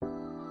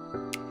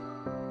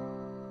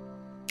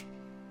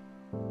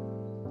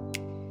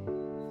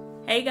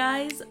Hey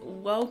guys,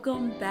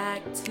 welcome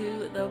back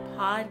to the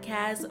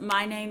podcast.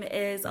 My name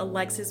is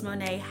Alexis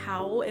Monet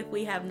Howell, if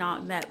we have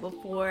not met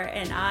before,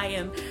 and I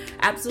am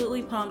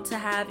absolutely pumped to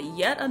have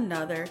yet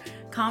another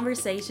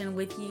conversation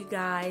with you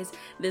guys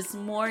this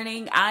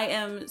morning. I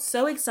am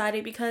so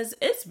excited because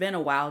it's been a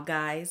while,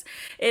 guys.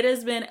 It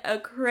has been a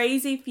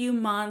crazy few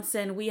months,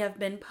 and we have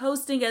been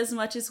posting as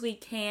much as we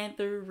can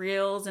through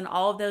Reels and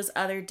all of those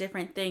other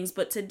different things,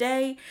 but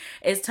today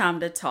is time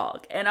to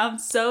talk, and I'm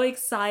so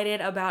excited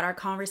about our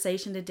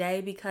conversation today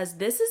because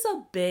this is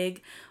a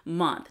big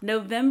month.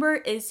 November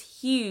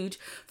is huge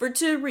for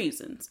two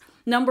reasons.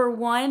 Number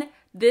one,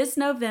 this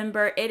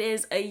November, it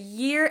is a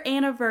year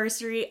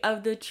anniversary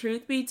of the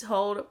Truth Be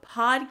Told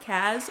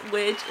podcast,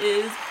 which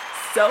is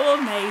so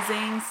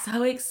amazing,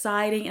 so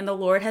exciting, and the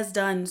Lord has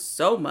done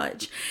so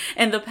much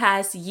in the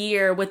past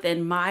year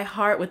within my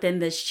heart, within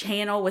this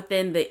channel,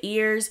 within the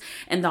ears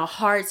and the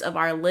hearts of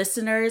our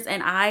listeners,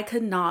 and I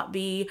could not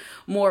be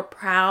more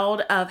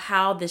proud of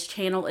how this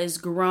channel is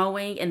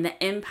growing and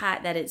the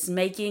impact that it's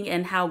making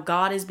and how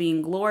God is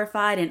being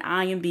glorified and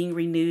I am being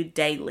renewed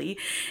daily.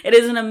 It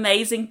is an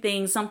amazing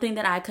thing, something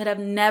that I could have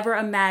never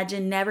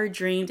imagined, never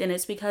dreamed, and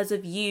it's because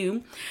of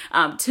you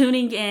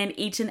tuning in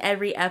each and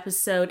every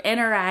episode,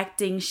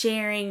 interacting,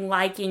 sharing,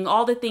 liking,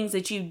 all the things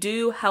that you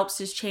do helps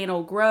this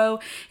channel grow.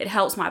 It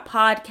helps my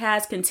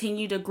podcast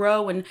continue to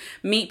grow and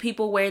meet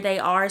people where they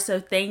are. So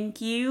thank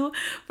you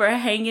for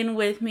hanging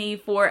with me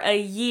for a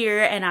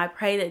year. And I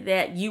pray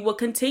that you will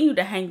continue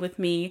to hang with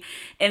me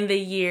in the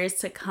years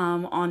to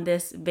come on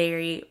this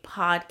very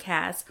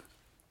podcast.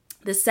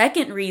 The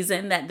second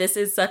reason that this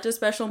is such a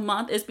special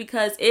month is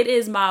because it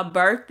is my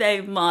birthday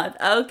month,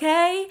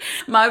 okay?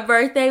 My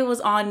birthday was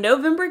on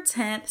November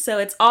 10th, so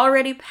it's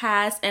already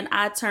passed, and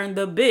I turned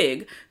the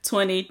big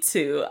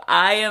 22.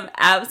 I am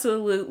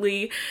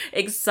absolutely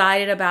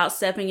excited about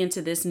stepping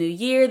into this new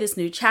year, this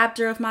new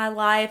chapter of my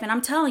life, and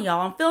I'm telling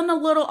y'all, I'm feeling a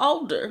little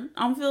older.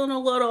 I'm feeling a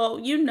little,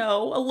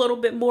 a little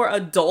bit more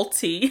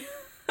adulty.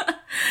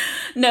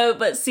 No,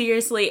 but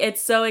seriously, it's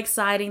so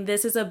exciting.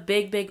 This is a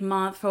big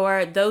month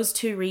for those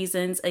two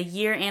reasons. A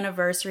year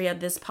anniversary of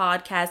this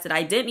podcast that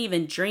I didn't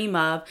even dream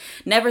of,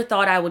 never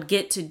thought I would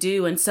get to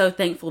do, and so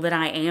thankful that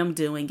I am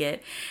doing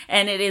it.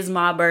 And it is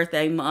my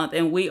birthday month,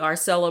 and we are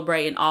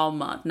celebrating all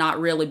month.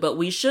 Not really, but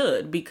we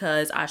should,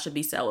 because I should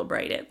be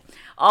celebrated.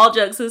 All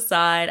jokes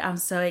aside, I'm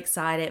so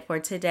excited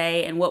for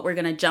today, and what we're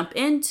going to jump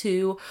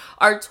into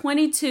are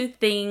 22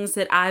 things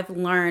that I've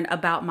learned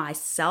about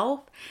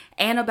myself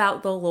and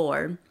about the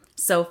Lord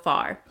so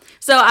far.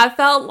 So I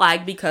felt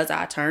like, because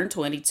I turned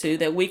 22,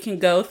 that we can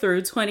go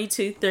through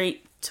 22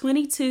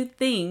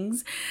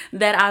 things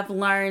that I've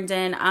learned,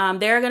 and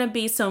there are going to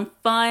be some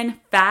fun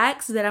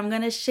facts that I'm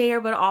going to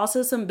share, but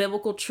also some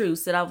biblical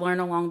truths that I've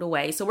learned along the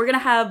way. So we're going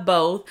to have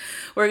both.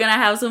 We're going to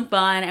have some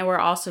fun, and we're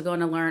also going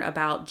to learn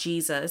about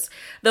Jesus.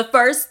 The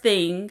first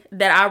thing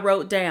that I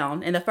wrote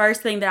down, and the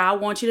first thing that I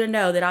want you to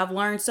know that I've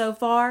learned so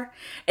far,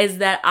 is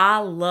that I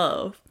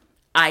love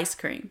ice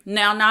cream.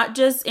 Now, not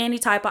just any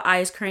type of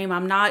ice cream.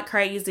 I'm not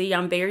crazy.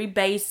 I'm very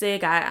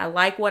basic. I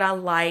like what I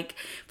like.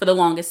 For the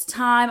longest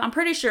time, I'm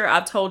pretty sure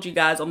I've told you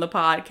guys on the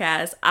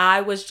podcast,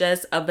 I was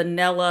just a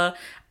vanilla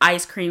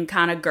ice cream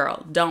kind of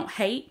girl. Don't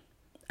hate.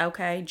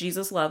 Okay,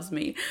 Jesus loves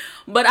me.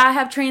 But I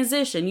have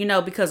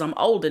transitioned, because I'm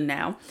older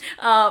now.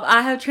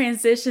 I have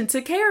transitioned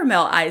to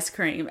caramel ice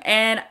cream.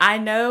 And I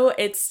know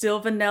it's still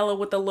vanilla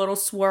with a little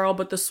swirl,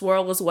 but the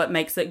swirl is what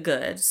makes it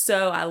good.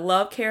 So I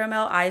love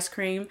caramel ice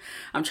cream.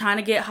 I'm trying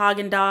to get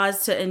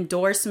Haagen-Dazs to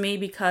endorse me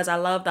because I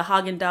love the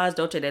Haagen-Dazs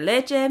Dulce de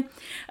Leche.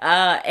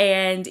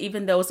 And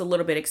even though it's a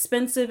little bit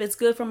expensive, it's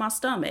good for my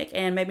stomach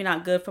and maybe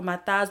not good for my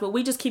thighs, but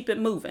we just keep it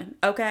moving,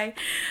 okay?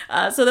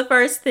 So the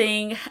first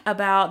thing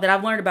that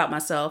I've learned about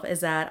myself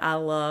is that I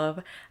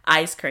love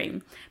ice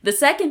cream. The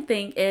second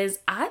thing is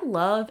I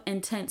love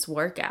intense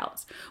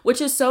workouts,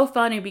 which is so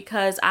funny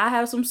because I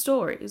have some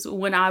stories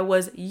when I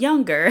was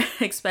younger,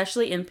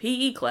 especially in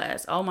PE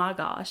class. Oh my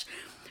gosh.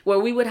 Where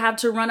we would have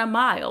to run a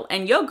mile,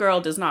 and your girl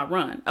does not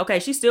run. Okay,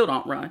 she still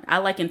don't run. I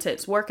like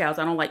intense workouts.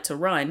 I don't like to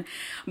run,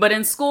 but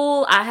in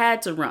school I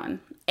had to run.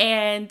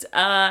 And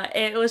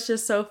it was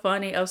just so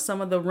funny of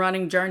some of the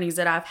running journeys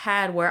that I've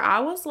had where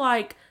I was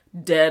like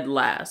dead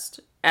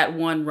last at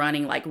one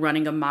running, like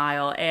running a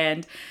mile.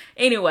 And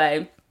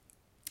anyway,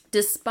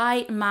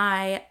 despite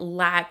my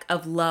lack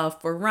of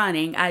love for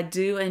running, I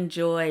do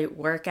enjoy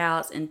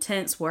workouts,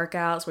 intense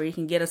workouts where you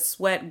can get a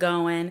sweat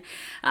going,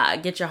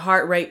 get your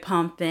heart rate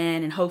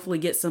pumping, and hopefully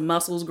get some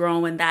muscles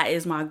growing. That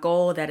is my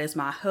goal. That is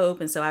my hope.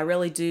 And so I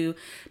really do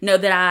know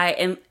that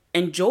I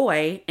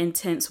enjoy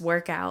intense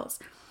workouts.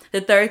 The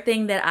third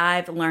thing that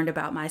I've learned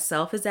about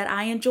myself is that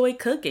I enjoy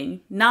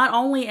cooking. Not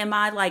only am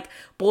I like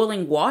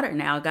boiling water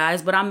now,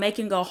 guys, but I'm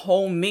making a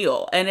whole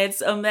meal. And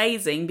it's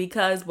amazing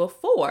because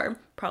before,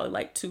 probably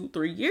like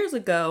 2-3 years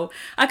ago,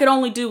 I could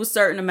only do a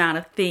certain amount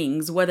of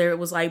things, whether it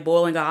was like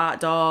boiling a hot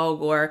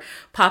dog or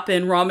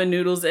popping ramen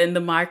noodles in the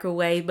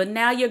microwave. But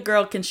now your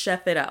girl can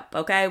chef it up,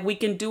 okay? We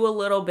can do a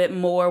little bit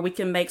more. We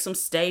can make some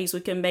steaks. We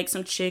can make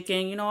some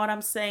chicken. You know what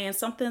I'm saying?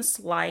 Something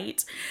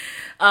slight.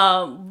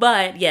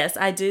 But yes,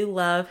 I do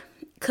love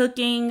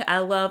cooking. I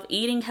love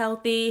eating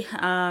healthy.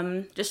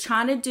 Just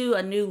trying to do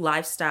a new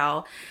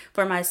lifestyle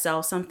for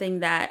myself, something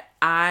that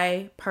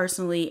I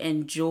personally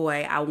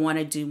enjoy. I want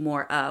to do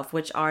more of,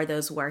 which are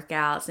those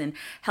workouts and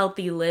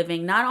healthy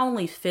living, not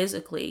only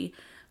physically,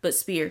 but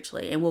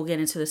spiritually. And we'll get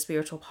into the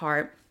spiritual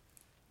part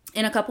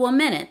in a couple of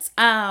minutes.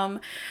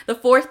 The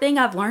fourth thing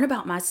I've learned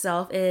about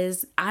myself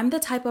is I'm the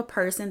type of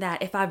person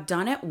that if I've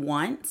done it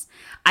once,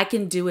 I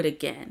can do it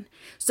again.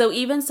 So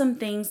even some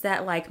things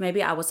that like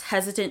maybe I was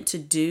hesitant to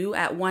do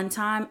at one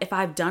time, if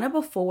I've done it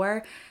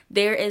before,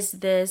 there is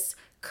this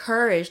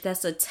courage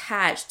that's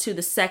attached to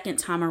the second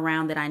time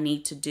around that I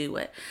need to do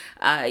it.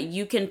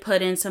 You can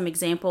put in some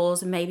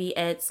examples. Maybe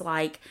it's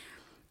like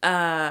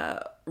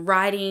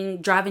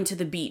driving to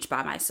the beach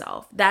by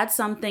myself. That's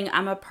something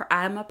I'm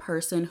a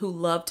person who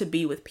love to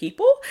be with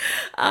people.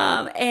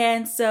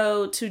 And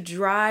so to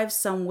drive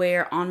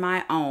somewhere on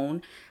my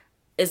own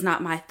is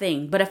not my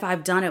thing. But if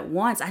I've done it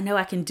once, I know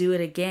I can do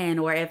it again.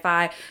 Or if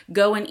I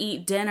go and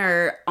eat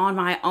dinner on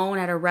my own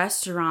at a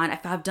restaurant,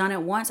 if I've done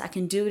it once, I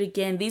can do it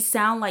again. These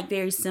sound like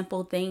very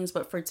simple things,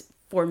 but for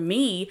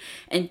me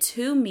and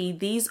to me,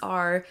 these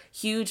are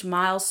huge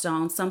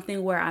milestones,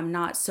 something where I'm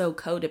not so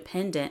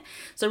codependent.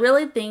 So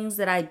really things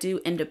that I do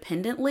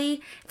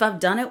independently, if I've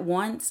done it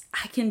once,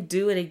 I can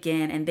do it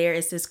again. And there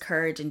is this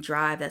courage and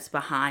drive that's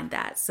behind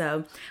that.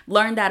 So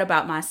learn that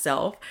about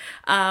myself.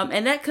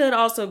 And that could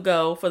also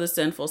go for the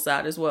sinful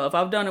side as well. If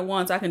I've done it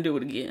once, I can do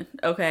it again.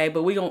 Okay.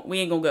 But we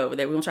ain't gonna go over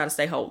there. We're gonna try to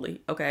stay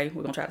holy. Okay.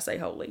 We're gonna try to stay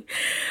holy.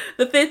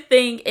 The fifth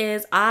thing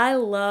is I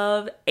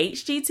love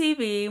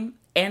HGTV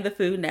and the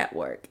Food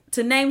Network.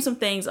 To name some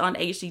things on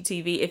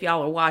HGTV, if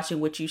y'all are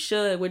watching, which you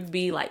should, would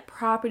be like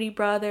Property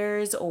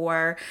Brothers,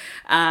 or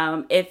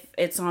if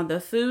it's on the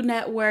Food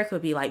Network, it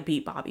would be like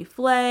Beat Bobby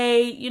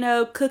Flay,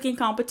 cooking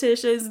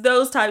competitions,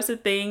 those types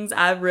of things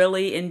I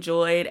really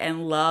enjoyed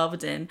and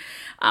loved. And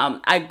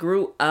I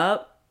grew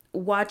up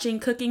watching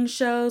cooking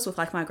shows with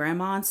like my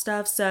grandma and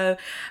stuff. So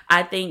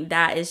I think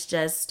that is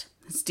just,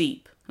 it's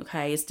deep.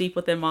 Okay. It's deep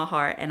within my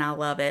heart and I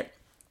love it.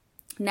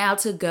 Now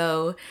to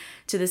go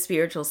to the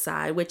spiritual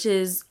side, which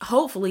is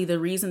hopefully the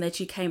reason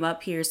that you came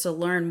up here is to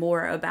learn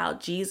more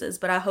about Jesus.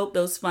 But I hope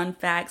those fun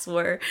facts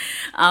were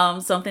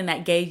something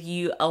that gave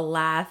you a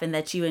laugh and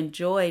that you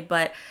enjoyed.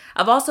 But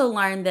I've also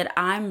learned that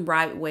I'm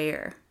right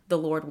where the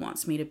Lord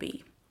wants me to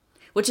be,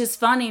 which is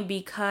funny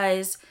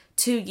because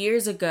 2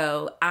 years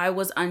ago, I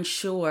was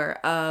unsure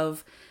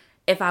of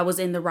if I was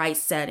in the right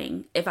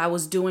setting, if I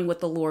was doing what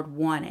the Lord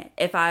wanted,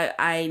 if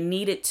I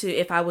needed to,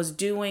 if I was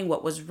doing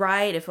what was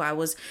right, if I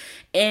was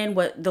in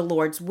what the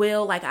Lord's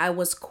will, like I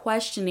was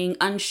questioning,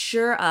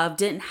 unsure of,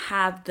 didn't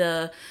have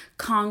the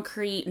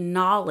concrete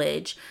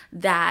knowledge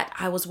that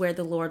I was where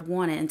the Lord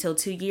wanted until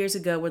 2 years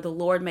ago, where the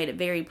Lord made it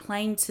very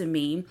plain to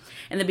me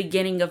in the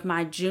beginning of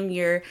my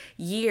junior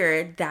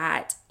year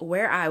that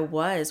where I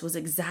was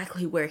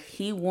exactly where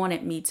He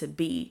wanted me to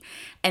be.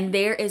 And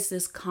there is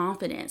this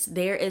confidence,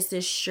 there is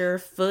this sure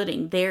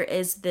footing, there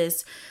is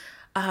this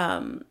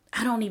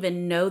I don't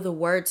even know the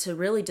word to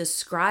really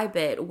describe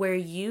it, where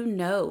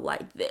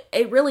like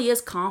it really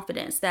is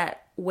confidence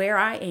that where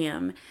I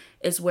am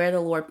is where the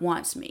Lord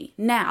wants me.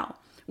 Now,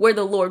 where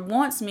the Lord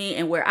wants me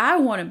and where I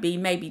want to be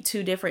may be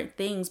two different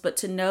things, but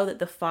to know that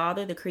the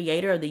Father, the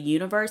creator of the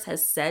universe,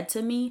 has said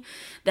to me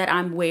that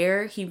I'm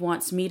where He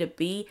wants me to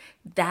be,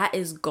 that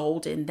is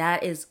golden,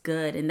 that is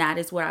good, and that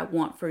is what I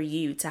want for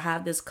you, to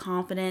have this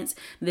confidence,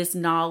 this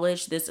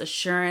knowledge, this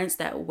assurance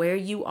that where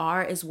you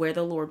are is where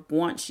the Lord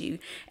wants you.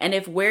 And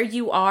if where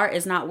you are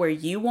is not where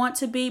you want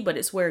to be, but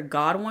it's where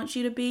God wants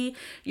you to be,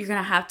 you're going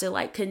to have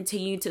to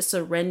continue to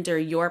surrender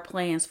your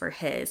plans for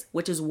His,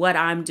 which is what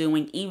I'm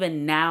doing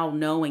even now,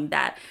 knowing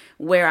that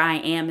where I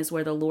am is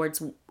where the Lord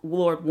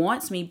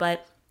wants me.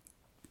 But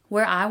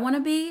where I want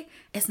to be,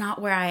 it's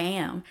not where I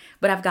am.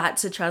 But I've got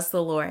to trust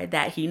the Lord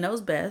that He knows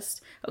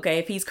best. Okay,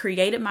 if He's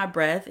created my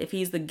breath, if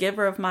He's the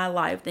giver of my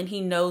life, then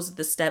He knows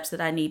the steps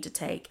that I need to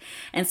take.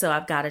 And so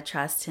I've got to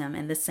trust Him.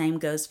 And the same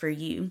goes for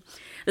you.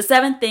 The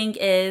seventh thing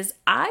is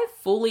I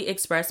fully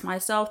express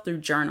myself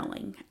through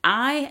journaling.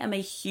 I am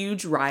a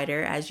huge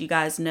writer. As you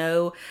guys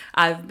know,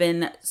 I've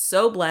been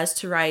so blessed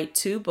to write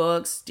 2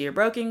 books, Dear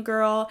Broken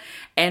Girl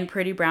and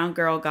Pretty Brown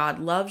Girl, God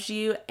Loves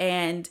You.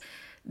 And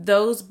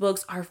those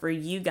books are for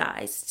you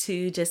guys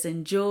to just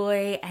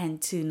enjoy and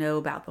to know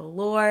about the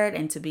Lord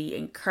and to be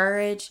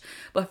encouraged.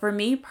 But for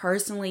me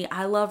personally,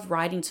 I love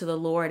writing to the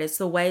Lord. It's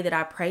the way that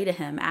I pray to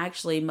Him.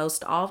 Actually,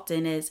 most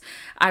often is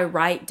I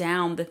write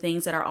down the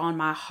things that are on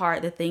my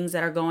heart, the things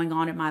that are going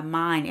on in my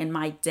mind, in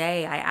my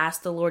day. I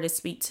ask the Lord to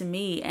speak to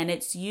me. And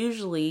it's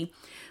usually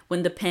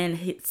when the pen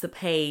hits the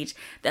page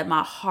that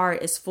my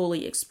heart is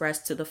fully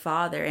expressed to the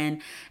Father.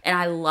 And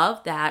I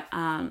love that.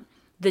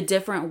 the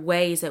different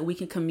ways that we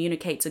can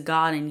communicate to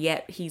God, and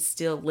yet he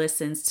still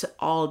listens to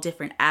all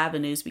different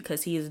avenues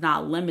because he is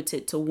not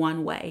limited to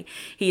one way.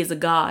 He is a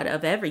God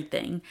of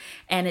everything.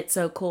 And it's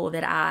so cool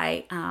that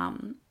I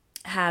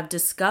have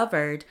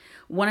discovered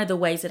one of the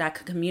ways that I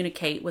could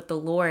communicate with the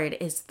Lord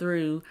is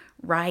through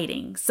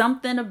writing.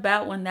 Something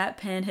about when that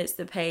pen hits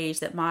the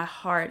page that my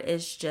heart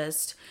is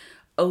just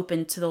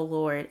open to the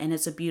Lord, and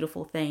it's a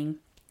beautiful thing.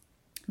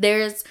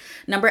 There's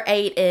number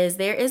 8 is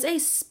there is a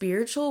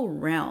spiritual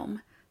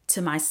realm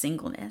to my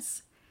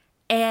singleness.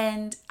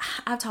 And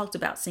I've talked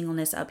about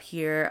singleness up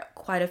here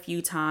quite a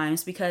few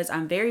times because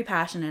I'm very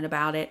passionate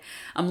about it.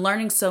 I'm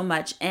learning so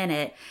much in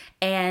it,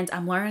 and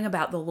I'm learning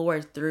about the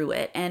Lord through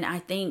it. And I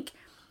think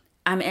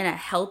I'm in a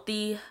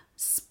healthy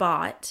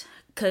spot,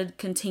 could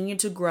continue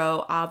to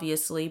grow,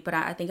 obviously, but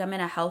I think I'm in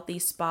a healthy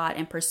spot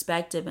and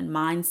perspective and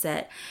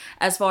mindset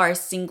as far as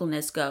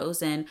singleness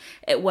goes. And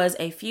it was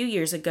a few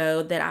years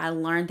ago that I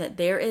learned that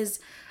there is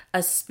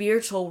a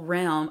spiritual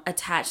realm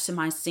attached to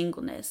my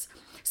singleness.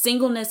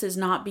 Singleness is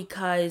not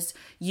because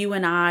you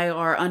and I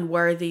are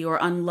unworthy or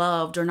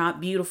unloved or not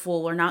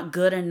beautiful or not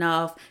good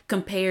enough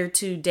compared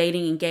to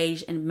dating,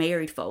 engaged, and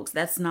married folks.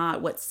 That's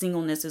not what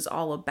singleness is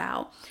all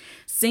about.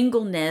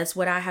 Singleness,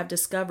 what I have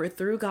discovered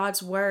through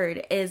God's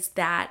word, is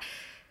that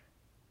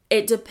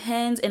it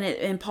depends,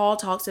 and Paul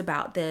talks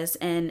about this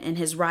in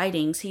his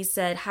writings. He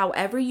said,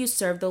 however you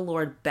serve the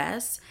Lord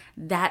best,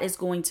 that is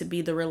going to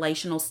be the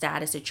relational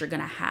status that you're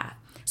going to have.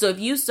 So if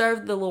you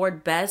serve the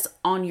Lord best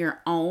on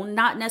your own,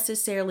 not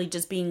necessarily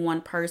just being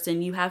one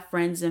person, you have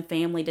friends and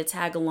family to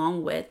tag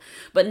along with,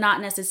 but not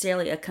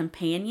necessarily a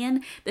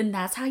companion, then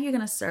that's how you're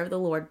going to serve the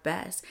Lord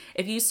best.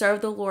 If you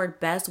serve the Lord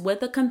best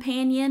with a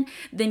companion,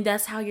 then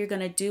that's how you're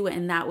going to do it.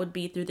 And that would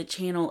be through the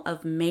channel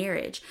of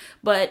marriage.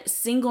 But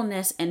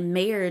singleness and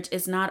marriage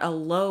is not a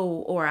low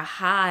or a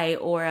high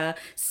or a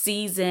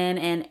season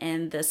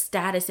and the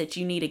status that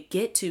you need to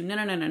get to.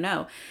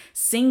 No.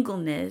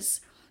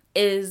 Singleness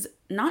is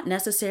not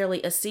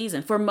necessarily a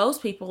season. For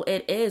most people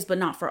it is, but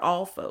not for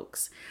all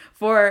folks.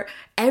 For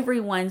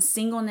everyone,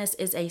 singleness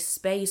is a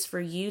space for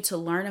you to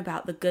learn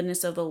about the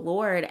goodness of the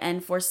Lord.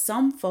 And for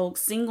some folks,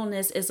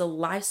 singleness is a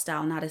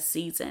lifestyle, not a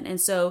season. And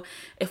so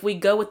if we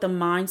go with the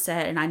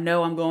mindset, and I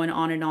know I'm going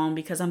on and on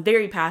because I'm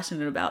very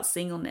passionate about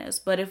singleness,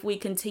 but if we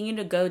continue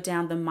to go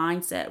down the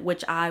mindset,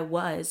 which I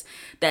was,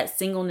 that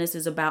singleness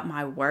is about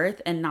my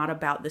worth and not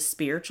about the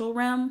spiritual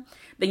realm,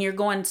 then you're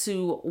going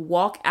to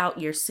walk out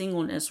your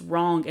singleness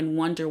wrong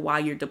and wonder why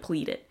you're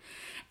depleted.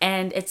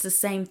 And it's the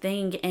same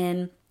thing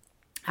in,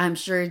 I'm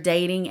sure,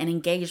 dating and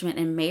engagement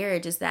and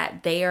marriage, is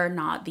that they are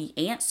not the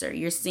answer.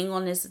 Your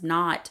singleness is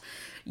not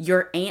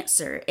your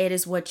answer. It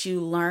is what you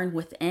learn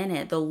within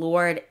it, the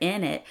Lord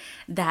in it,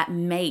 that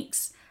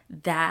makes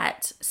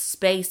that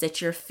space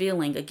that you're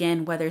feeling,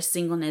 again, whether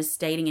singleness,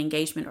 dating,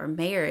 engagement, or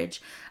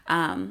marriage,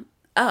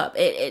 up.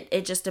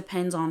 It just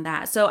depends on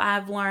that. So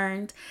I've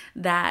learned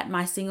that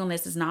my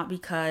singleness is not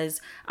because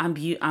I'm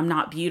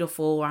not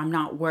beautiful, or I'm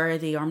not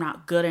worthy, or I'm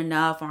not good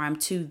enough, or I'm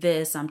too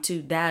this, I'm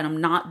too that, I'm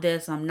not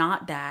this, I'm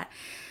not that.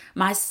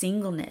 My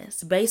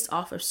singleness, based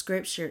off of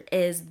scripture,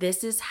 is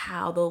this is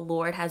how the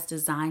Lord has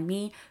designed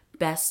me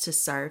best to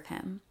serve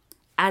him.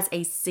 As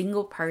a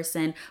single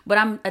person, but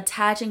I'm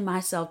attaching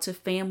myself to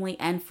family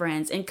and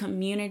friends and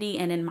community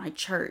and in my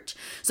church.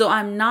 So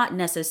I'm not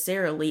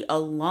necessarily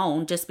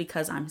alone just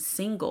because I'm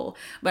single,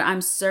 but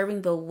I'm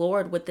serving the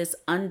Lord with this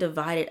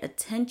undivided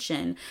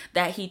attention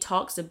that he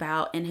talks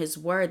about in his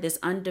word, this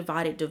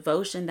undivided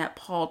devotion that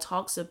Paul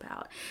talks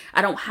about.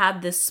 I don't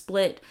have this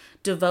split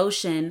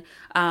devotion.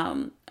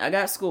 I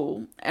got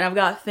school and I've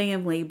got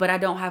family, but I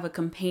don't have a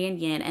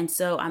companion. And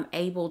so I'm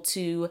able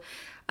to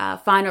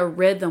find a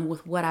rhythm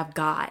with what I've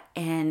got.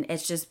 And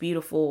it's just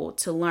beautiful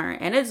to learn.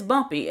 And it's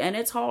bumpy and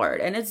it's hard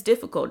and it's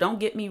difficult.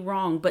 Don't get me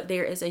wrong, but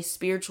there is a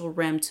spiritual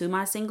realm to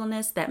my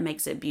singleness that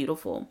makes it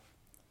beautiful.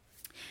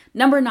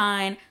 Number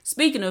 9,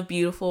 speaking of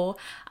beautiful,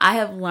 I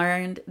have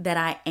learned that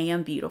I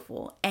am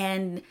beautiful.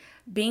 And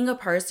being a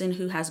person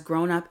who has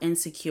grown up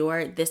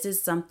insecure, this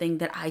is something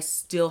that I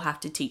still have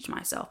to teach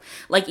myself.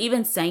 Like,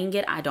 even saying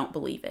it, I don't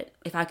believe it,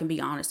 if I can be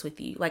honest with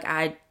you. Like,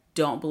 I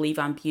don't believe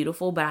I'm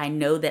beautiful, but I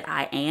know that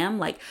I am.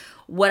 Like,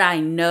 what I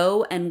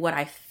know and what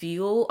I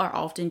feel are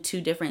often two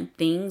different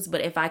things.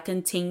 But if I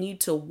continue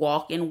to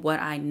walk in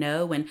what I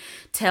know and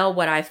tell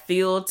what I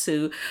feel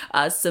to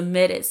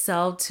submit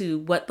itself to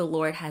what the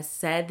Lord has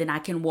said, then I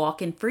can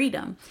walk in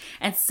freedom.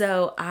 And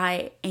so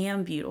I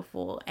am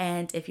beautiful.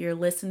 And if you're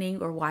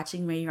listening or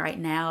watching me right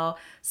now,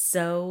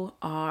 so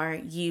are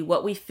you.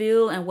 What we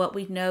feel and what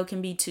we know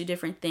can be two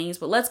different things,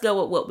 but let's go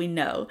with what we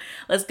know.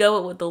 Let's go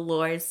with what the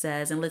Lord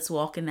says, and let's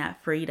walk in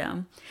that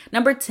freedom.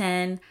 Number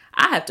 10,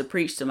 I have to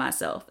preach to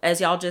myself,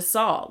 as y'all just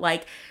saw.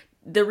 Like,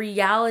 the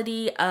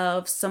reality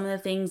of some of the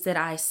things that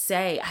I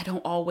say, I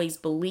don't always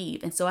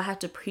believe. And so I have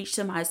to preach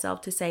to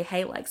myself to say,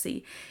 hey,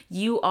 Lexi,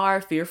 you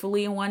are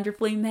fearfully and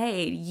wonderfully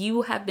made.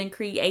 You have been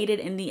created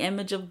in the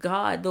image of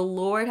God. The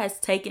Lord has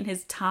taken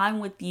his time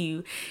with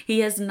you.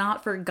 He has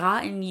not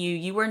forgotten you.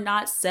 You were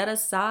not set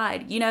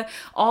aside.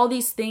 All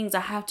these things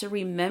I have to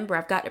remember.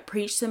 I've got to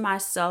preach to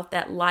myself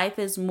that life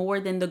is more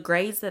than the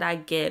grades that I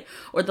get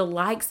or the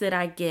likes that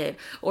I get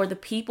or the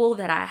people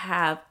that I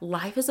have.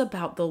 Life is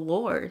about the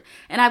Lord.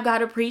 And I've got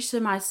to preach to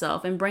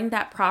myself and bring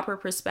that proper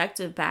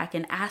perspective back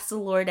and ask the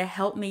Lord to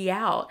help me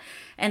out.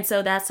 And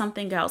so that's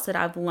something else that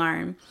I've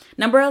learned.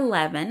 Number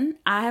 11,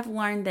 I have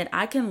learned that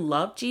I can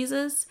love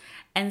Jesus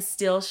and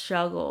still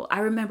struggle.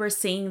 I remember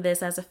seeing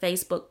this as a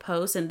Facebook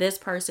post, and this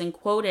person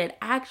quoted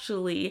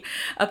actually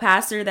a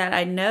pastor that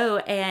I know.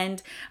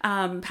 And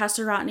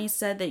Pastor Rodney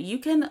said that you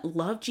can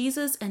love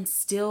Jesus and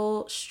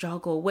still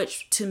struggle,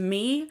 which to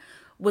me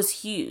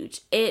was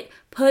huge. It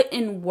put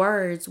in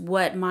words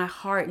what my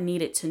heart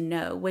needed to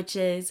know, which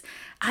is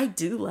I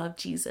do love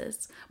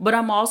Jesus, but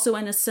I'm also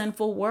in a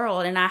sinful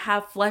world and I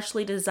have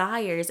fleshly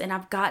desires, and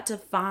I've got to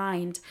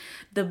find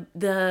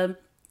the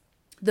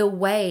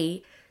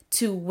way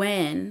to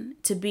win,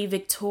 to be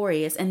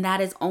victorious. And that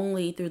is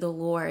only through the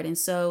Lord. And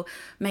so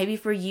maybe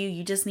for you,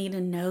 you just need to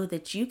know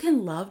that you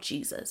can love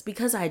Jesus,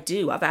 because I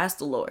do. I've asked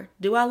the Lord,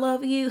 do I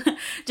love you?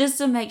 Just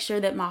to make sure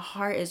that my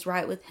heart is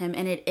right with him.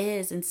 And it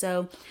is. And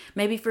so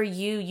maybe for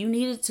you, you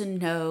needed to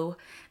know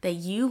that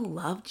you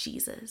love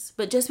Jesus.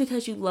 But just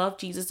because you love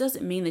Jesus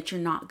doesn't mean that you're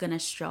not going to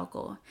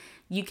struggle.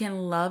 You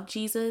can love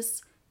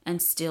Jesus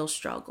and still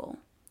struggle.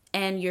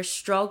 And your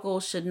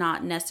struggle should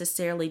not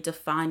necessarily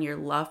define your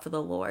love for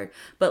the Lord,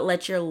 but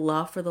let your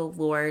love for the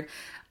Lord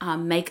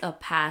make a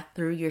path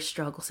through your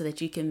struggle so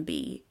that you can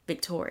be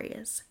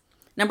victorious.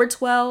 Number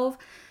 12,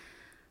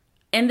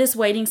 in this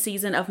waiting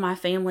season of my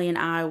family and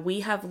I,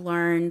 we have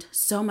learned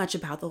so much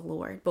about the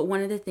Lord. But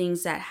one of the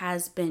things that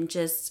has been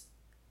just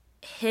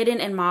hidden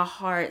in my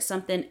heart,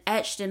 something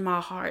etched in my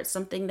heart,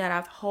 something that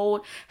I've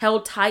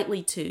held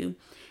tightly to,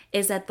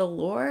 is that the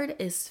Lord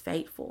is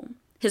faithful.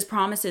 His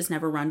promises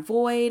never run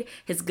void.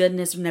 His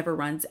goodness never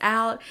runs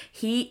out.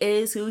 He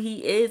is who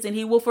he is, and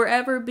he will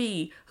forever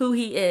be who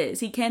he is.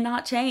 He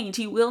cannot change.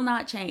 He will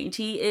not change.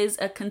 He is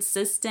a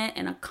consistent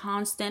and a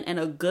constant and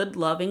a good,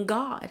 loving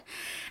God.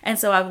 And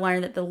so I've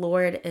learned that the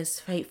Lord is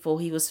faithful.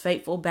 He was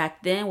faithful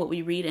back then, what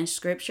we read in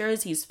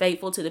scriptures. He's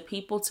faithful to the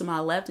people to my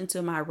left and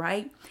to my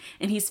right.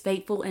 And he's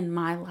faithful in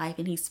my life,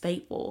 and he's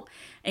faithful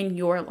in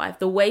your life.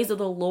 The ways of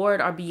the Lord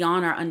are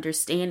beyond our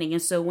understanding.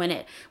 And so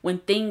when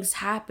things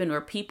happen or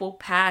people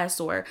pass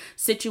or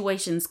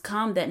situations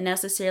come that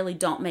necessarily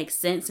don't make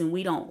sense and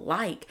we don't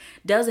like,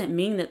 doesn't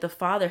mean that the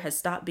Father has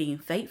stopped being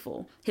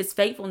faithful. His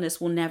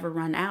faithfulness will never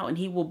run out, and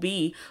he will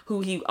be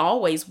who he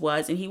always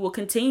was, and he will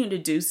continue to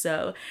do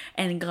so.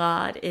 And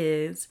God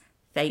is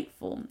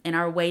faithful. In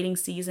our waiting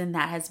season,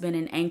 that has been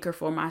an anchor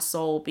for my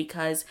soul,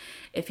 because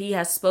if he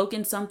has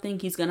spoken something,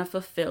 he's going to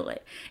fulfill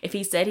it. If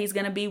he said he's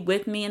going to be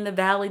with me in the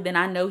valley, then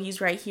I know he's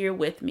right here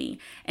with me,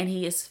 and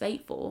he is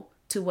faithful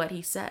to what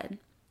he said.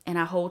 And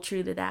I hold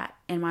true to that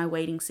in my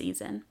waiting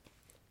season.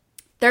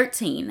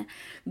 13,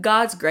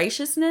 God's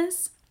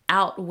graciousness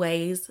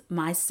outweighs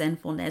my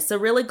sinfulness. So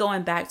really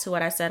going back to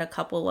what I said a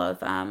couple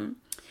of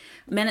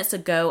minutes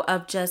ago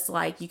of just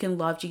like you can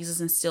love Jesus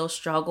and still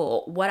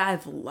struggle. What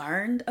I've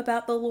learned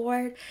about the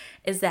Lord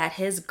is that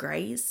his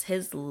grace,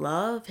 his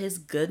love, his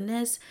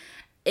goodness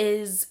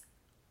is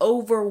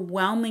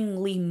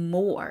overwhelmingly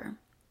more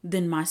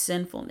than my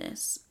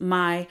sinfulness,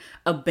 my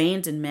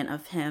abandonment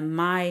of him,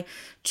 my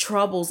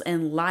troubles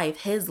in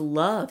life. His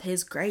love,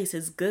 his grace,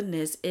 his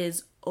goodness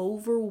is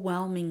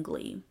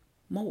overwhelmingly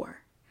more.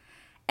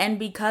 And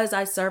because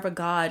I serve a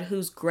God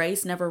whose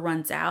grace never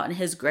runs out and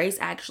his grace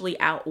actually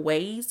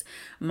outweighs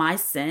my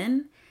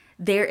sin,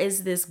 there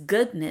is this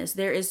goodness,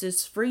 there is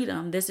this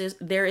freedom,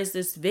 there is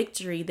this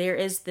victory, there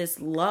is this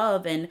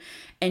love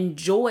and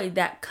joy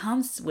that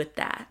comes with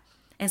that.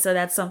 And so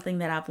that's something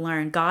that I've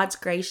learned. God's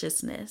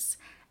graciousness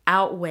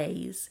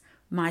outweighs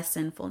my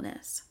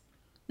sinfulness.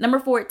 Number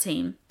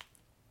 14,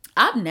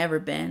 I've never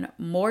been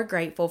more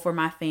grateful for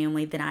my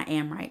family than I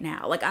am right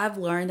now. Like, I've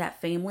learned that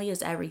family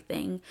is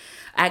everything.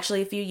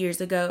 Actually, a few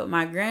years ago,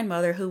 my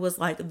grandmother, who was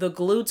like the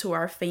glue to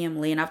our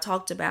family, and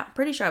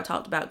pretty sure I've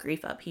talked about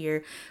grief up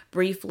here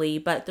briefly,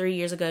 but 3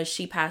 years ago,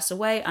 she passed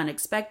away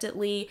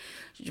unexpectedly.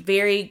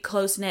 Very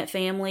close-knit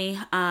family.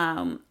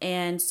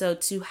 And so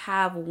to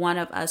have one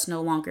of us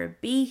no longer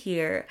be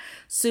here,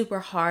 super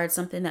hard,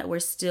 something that we're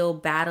still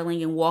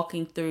battling and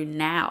walking through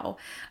now.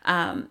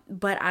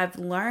 But I've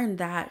learned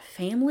that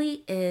family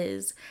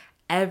is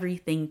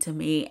everything to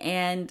me.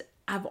 And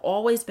I've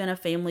always been a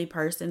family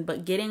person,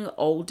 but getting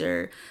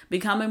older,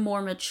 becoming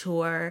more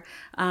mature,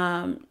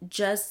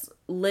 just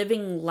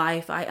living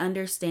life, I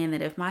understand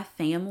that if my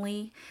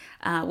family,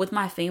 with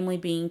my family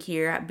being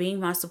here, being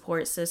my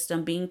support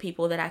system, being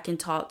people that I can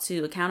talk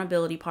to,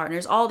 accountability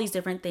partners, all these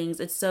different things,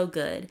 it's so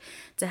good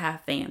to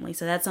have family.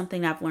 So that's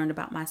something I've learned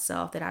about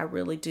myself, that I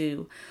really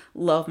do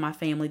love my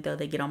family, though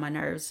they get on my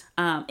nerves.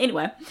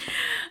 Anyway,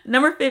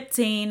 number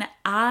 15,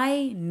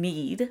 I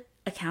need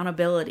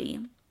accountability.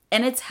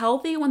 And it's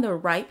healthy when the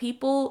right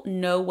people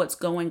know what's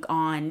going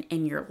on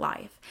in your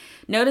life.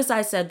 Notice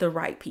I said the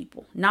right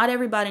people. Not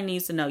everybody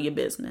needs to know your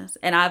business.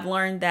 And I've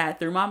learned that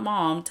through my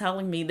mom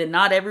telling me that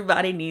not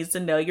everybody needs to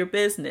know your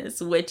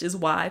business, which is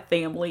why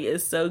family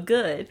is so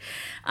good.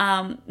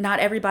 Not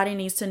everybody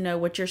needs to know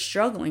what you're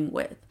struggling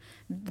with,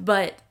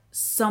 but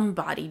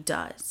somebody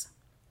does.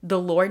 The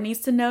Lord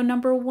needs to know,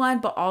 number one,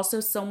 but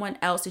also someone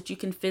else that you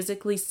can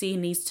physically see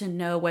needs to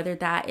know, whether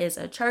that is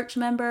a church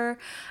member,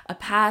 a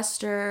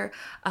pastor,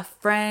 a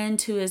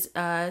friend who is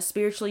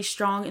spiritually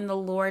strong in the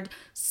Lord.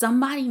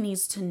 Somebody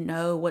needs to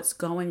know what's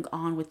going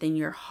on within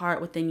your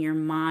heart, within your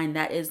mind.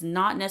 That is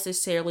not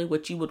necessarily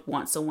what you would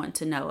want someone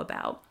to know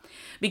about.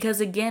 Because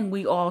again,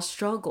 we all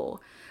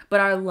struggle.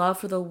 But our love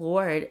for the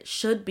Lord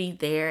should be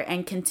there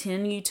and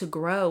continue to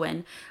grow.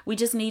 And we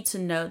just need to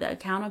know that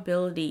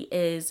accountability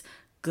is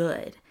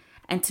good,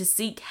 and to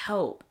seek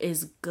help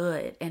is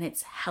good and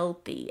it's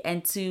healthy,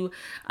 and to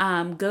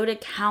go to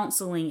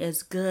counseling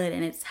is good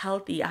and it's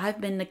healthy.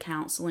 I've been to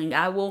counseling.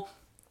 I will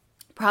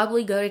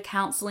probably go to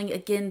counseling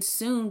again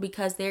soon,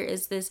 because there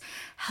is this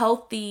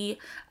healthy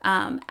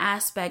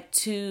aspect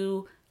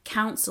to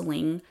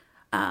counseling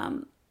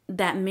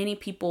that many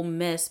people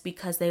miss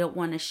because they don't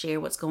want to share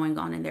what's going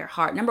on in their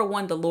heart. Number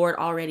one, the Lord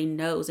already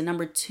knows. And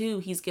number two,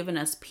 He's given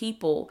us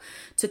people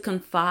to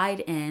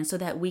confide in so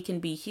that we can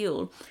be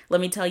healed. Let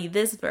me tell you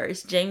this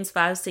verse, James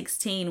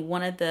 5:16,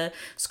 one of the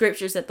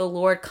scriptures that the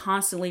Lord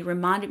constantly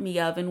reminded me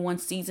of in one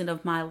season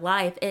of my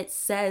life. It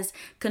says,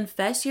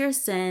 confess your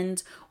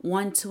sins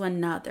one to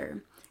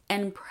another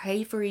and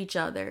pray for each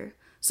other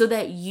so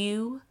that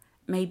you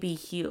may be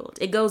healed.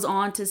 It goes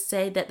on to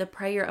say that the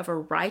prayer of a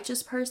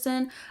righteous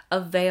person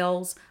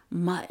avails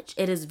much.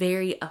 It is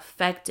very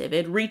effective.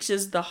 It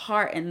reaches the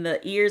heart and the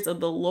ears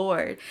of the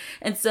Lord.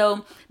 And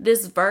so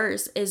this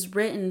verse is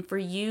written for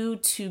you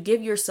to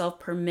give yourself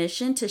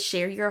permission to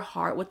share your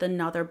heart with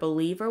another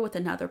believer, with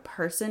another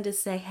person, to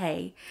say,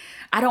 hey,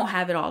 I don't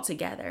have it all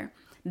together.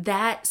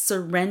 That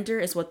surrender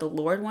is what the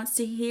Lord wants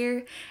to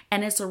hear.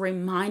 And it's a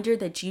reminder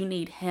that you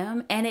need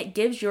Him. And it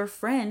gives your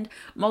friend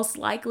most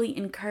likely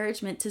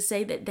encouragement to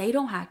say that they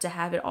don't have to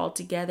have it all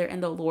together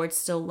and the Lord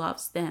still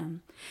loves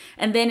them.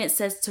 And then it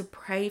says to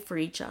pray for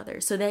each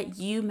other so that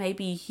you may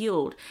be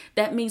healed.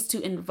 That means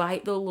to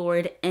invite the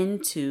Lord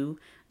into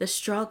the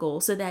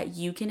struggle so that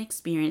you can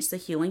experience the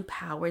healing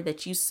power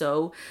that you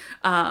so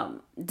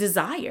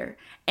desire.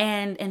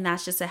 And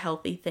that's just a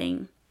healthy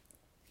thing.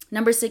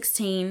 Number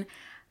 16,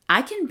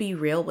 I can be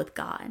real with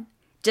God.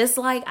 Just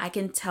like I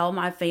can tell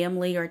my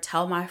family or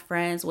tell my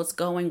friends what's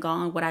going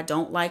on, what I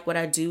don't like, what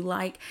I do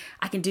like,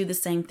 I can do the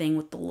same thing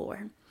with the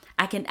Lord.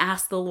 I can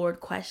ask the Lord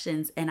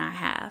questions, and I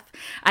have.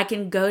 I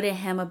can go to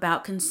Him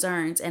about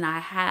concerns, and I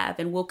have,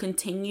 and will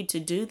continue to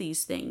do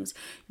these things.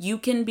 You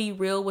can be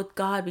real with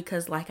God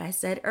because, like I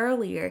said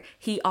earlier,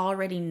 He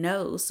already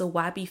knows. So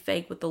why be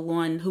fake with the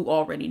one who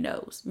already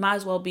knows? Might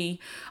as well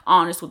be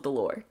honest with the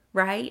Lord,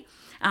 right?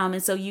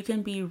 And so you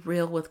can be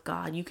real with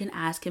God. You can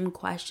ask Him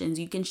questions.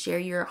 You can share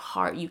your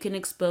heart. You can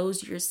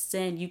expose your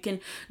sin. You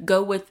can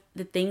go with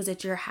the things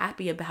that you're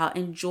happy about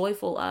and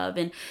joyful of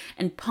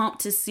and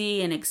pumped to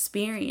see and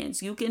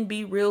experience. You can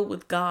be real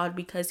with God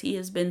because He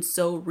has been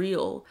so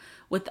real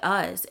with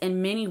us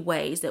in many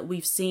ways that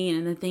we've seen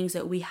and the things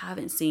that we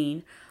haven't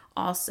seen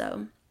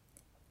also.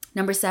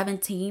 Number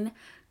 17,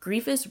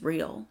 grief is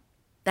real.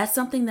 That's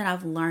something that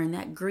I've learned,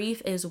 that grief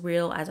is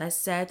real. As I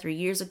said 3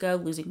 years ago,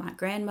 losing my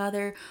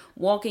grandmother,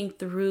 walking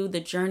through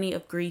the journey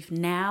of grief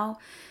now,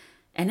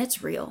 and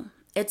it's real.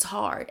 It's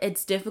hard,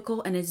 it's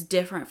difficult, and it's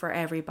different for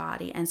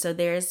everybody. And so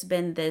there's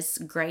been this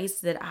grace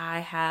that I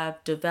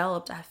have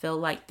developed, I feel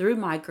like, through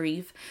my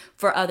grief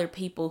for other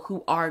people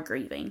who are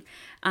grieving.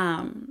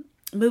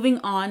 Moving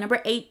on, number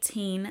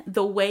 18,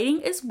 the waiting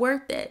is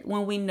worth it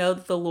when we know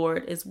that the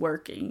Lord is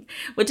working,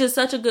 which is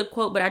such a good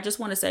quote, but I just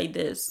want to say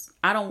this.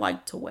 I don't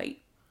like to wait.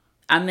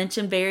 I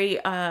mentioned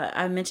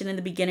in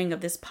the beginning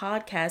of this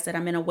podcast that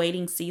I'm in a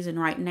waiting season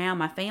right now,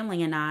 my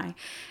family and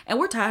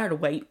we're tired of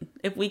waiting,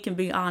 if we can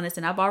be honest.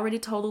 And I've already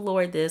told the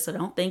Lord this, so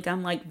don't think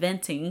I'm like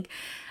venting.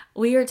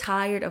 We are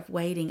tired of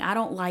waiting. I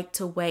don't like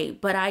to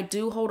wait, but I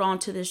do hold on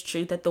to this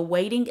truth that the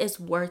waiting is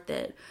worth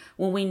it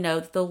when we know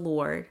that the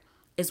Lord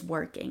is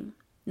working.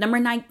 Number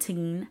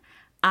 19,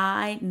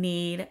 I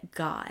need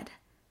God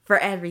for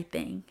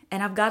everything.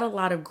 And I've got a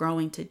lot of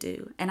growing to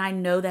do. And I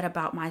know that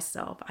about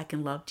myself. I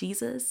can love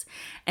Jesus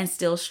and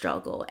still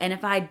struggle. And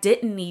if I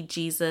didn't need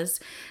Jesus,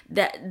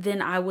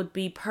 then I would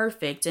be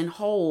perfect and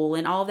whole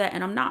and all that.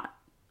 And I'm not.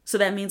 So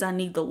that means I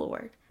need the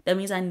Lord. That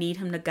means I need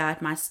Him to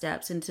guide my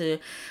steps and to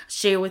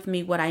share with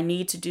me what I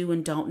need to do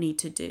and don't need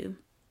to do.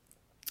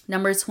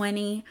 Number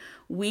 20,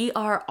 we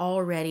are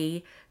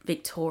already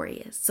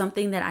victorious.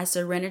 Something that I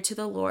surrendered to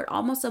the Lord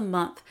almost a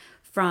month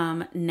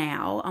from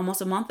now,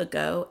 almost a month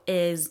ago,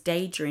 is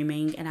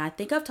daydreaming. And I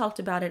think I've talked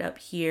about it up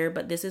here,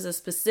 but this is a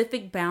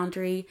specific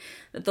boundary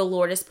that the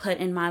Lord has put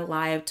in my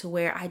life to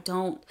where I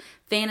don't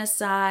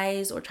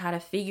fantasize or try to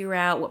figure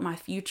out what my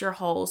future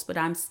holds, but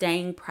I'm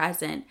staying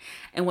present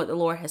in what the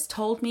Lord has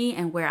told me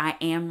and where I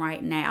am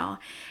right now.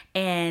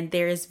 And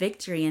there is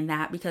victory in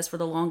that, because for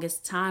the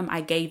longest time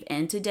I gave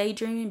in to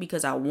daydreaming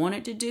because I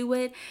wanted to do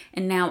it.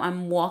 And now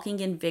I'm walking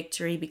in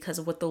victory because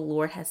of what the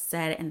Lord has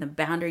said and the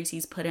boundaries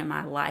He's put in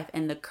my life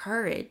and the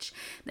courage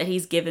that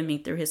He's given me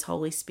through His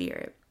Holy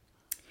Spirit.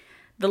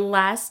 The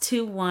last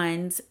two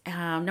ones,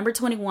 number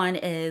 21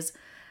 is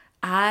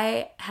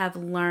I have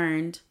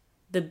learned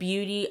the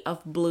beauty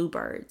of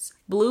bluebirds.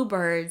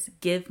 Bluebirds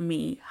give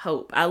me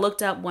hope. I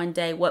looked up one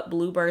day what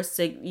bluebirds,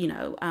 what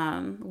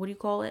do you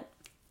call it?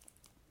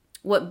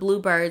 What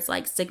bluebirds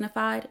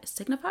signified? Is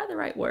signify the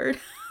right word?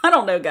 I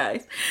don't know,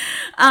 guys.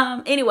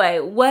 Anyway,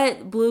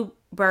 what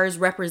bluebirds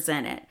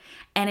represented,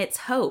 and it's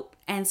hope.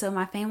 And so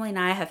my family and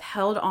I have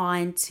held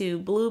on to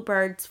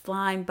bluebirds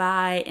flying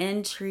by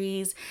in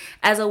trees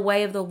as a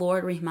way of the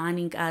Lord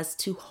reminding us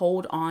to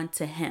hold on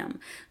to Him,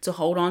 to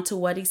hold on to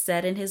what He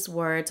said in His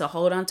word, to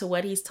hold on to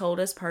what He's told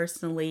us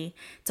personally,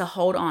 to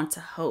hold on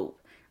to hope.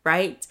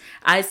 Right?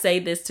 I say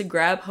this to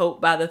grab hope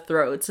by the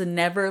throat, to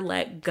never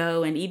let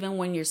go. And even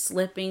when you're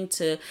slipping,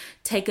 to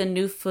take a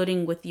new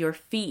footing with your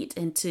feet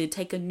and to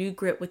take a new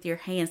grip with your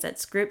hands. That's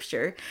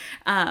scripture.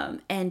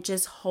 And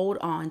just hold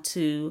on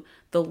to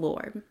the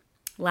Lord.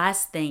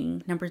 Last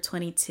thing, number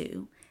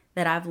 22,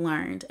 that I've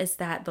learned is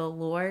that the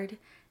Lord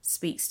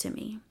speaks to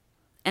me.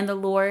 And the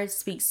Lord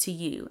speaks to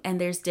you. And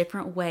there's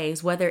different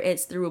ways, whether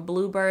it's through a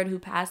bluebird who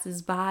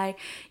passes by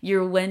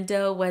your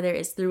window, whether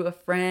it's through a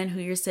friend who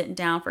you're sitting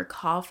down for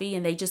coffee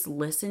and they just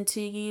listen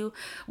to you,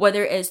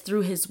 whether it's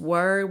through His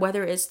word,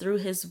 whether it's through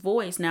His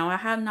voice. Now, I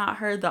have not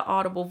heard the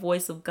audible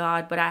voice of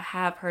God, but I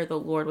have heard the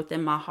Lord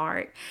within my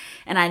heart.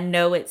 And I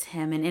know it's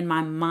Him, and in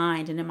my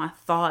mind and in my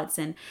thoughts.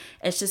 And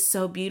it's just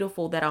so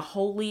beautiful that a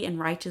holy and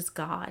righteous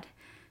God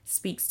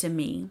speaks to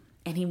me,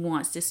 and He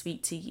wants to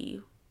speak to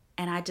you.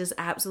 And I just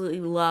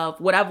absolutely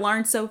love what I've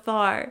learned so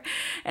far.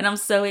 And I'm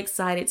so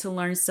excited to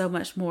learn so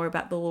much more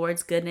about the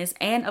Lord's goodness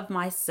and of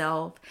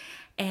myself.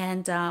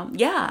 And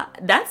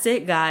that's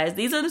it, guys.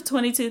 These are the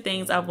 22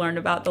 things I've learned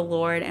about the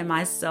Lord and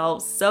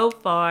myself so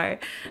far.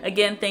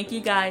 Again, thank you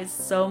guys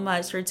so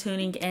much for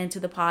tuning into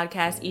the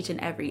podcast each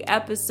and every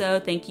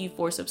episode. Thank you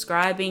for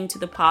subscribing to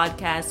the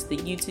podcast, the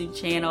YouTube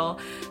channel.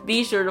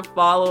 Be sure to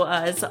follow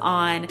us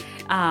on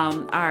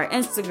our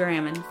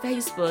Instagram and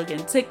Facebook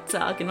and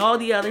TikTok and all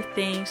the other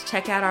things.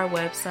 Check out our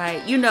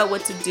website. You know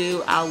what to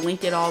do. I'll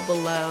link it all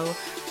below.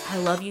 I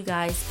love you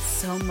guys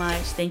so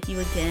much. Thank you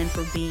again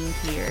for being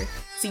here.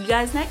 See you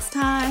guys next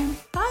time.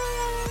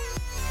 Bye.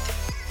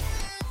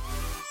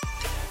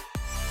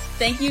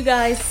 Thank you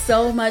guys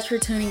so much for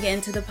tuning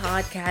into the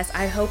podcast.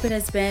 I hope it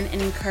has been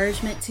an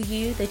encouragement to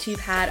you, that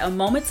you've had a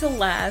moment to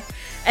laugh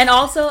and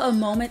also a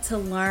moment to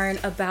learn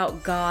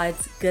about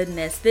God's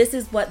goodness. This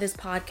is what this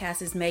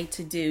podcast is made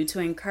to do, to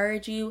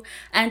encourage you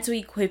and to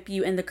equip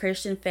you in the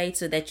Christian faith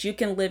so that you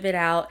can live it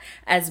out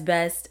as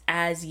best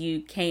as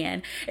you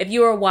can. If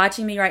you are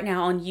watching me right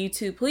now on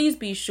YouTube, please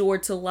be sure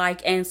to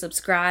like and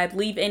subscribe.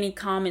 Leave any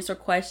comments or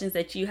questions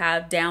that you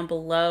have down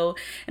below,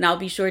 and I'll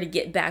be sure to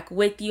get back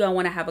with you. I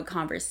want to have a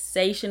conversation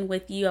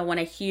with you. I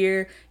want to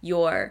hear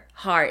your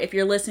heart. If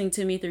you're listening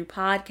to me through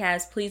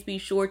podcast, please be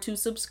sure to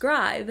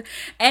subscribe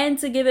and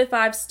to give it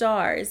 5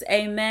 stars.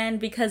 Amen.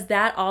 Because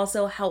that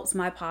also helps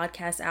my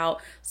podcast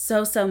out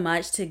so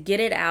much, to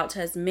get it out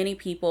to as many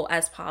people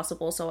as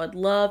possible. So I'd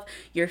love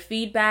your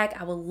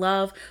feedback. I would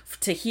love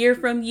to hear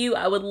from you.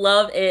 I would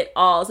love it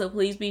all. So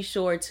please be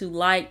sure to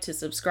like, to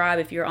subscribe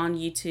if you're on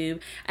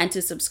YouTube, and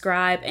to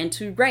subscribe and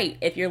to rate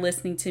if you're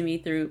listening to me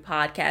through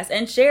podcast,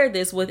 and share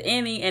this with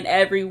any and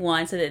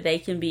everyone so that they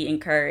can be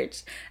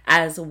encouraged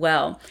as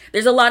well.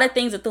 There's a lot of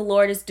things that the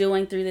Lord is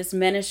doing through this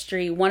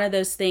ministry. One of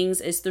those things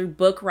is through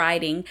book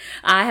writing.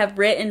 I have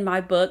written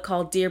my book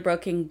called Dear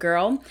Broken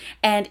Girl,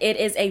 and it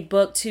is a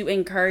book to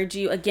encourage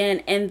you again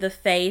in the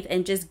faith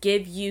and just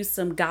give you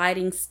some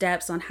guiding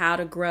steps on how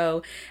to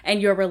grow in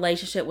your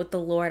relationship with the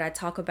Lord. I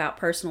talk about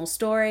personal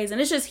stories,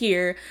 and it's just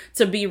here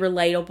to be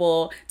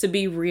relatable, to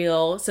be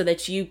real, so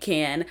that you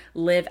can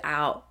live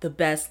out the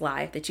best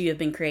life that you have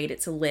been created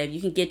to live.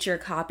 You can get your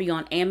copy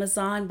on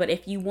Amazon, but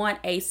if you want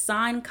a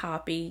signed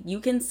copy, you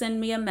can send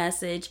me a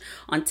message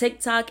on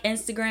TikTok,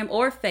 Instagram,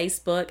 or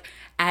Facebook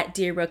at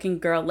Dear Broken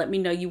Girl. Let me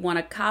know you want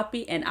a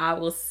copy, and I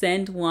will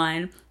send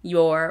one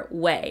your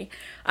way.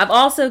 I've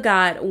also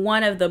got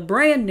one of the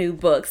brand new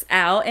books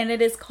out, and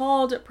it is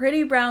called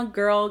Pretty Brown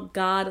Girl,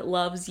 God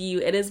Loves You.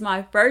 It is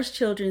my first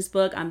children's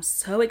book. I'm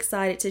so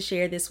excited to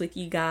share this with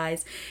you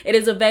guys. It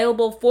is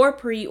available for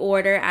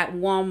pre-order at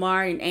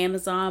Walmart and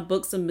Amazon,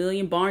 Books A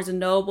Million, Barnes &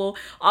 Noble.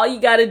 All you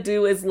got to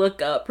do is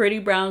look up Pretty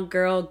Brown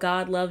Girl,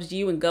 God Loves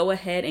You, and go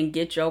ahead and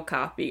get your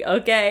copy,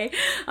 okay?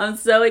 I'm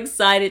so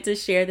excited to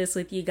share this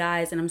with you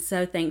guys, and I'm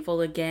so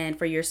thankful again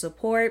for your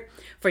support,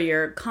 for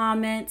your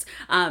comments,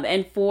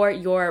 and for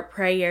your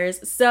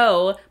prayers.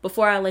 So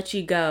before I let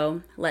you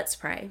go, let's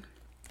pray.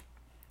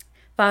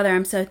 Father,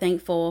 I'm so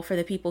thankful for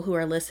the people who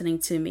are listening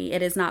to me.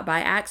 It is not by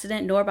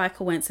accident nor by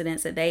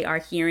coincidence that they are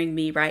hearing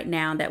me right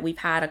now, that we've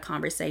had a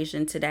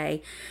conversation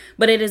today,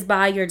 but it is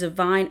by your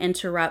divine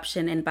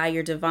interruption and by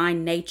your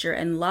divine nature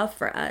and love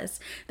for us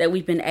that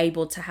we've been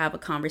able to have a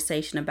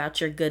conversation about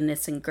your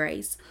goodness and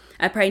grace.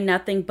 I pray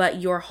nothing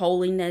but your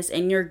holiness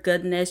and your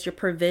goodness, your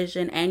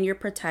provision and your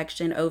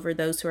protection over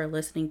those who are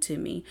listening to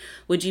me.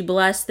 Would you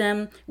bless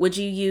them? Would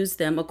you use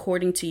them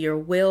according to your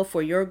will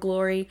for your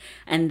glory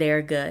and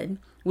their good?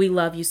 We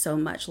love you so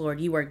much, Lord.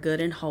 You are good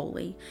and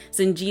holy. It's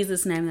in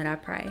Jesus' name that I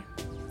pray.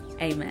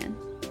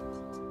 Amen.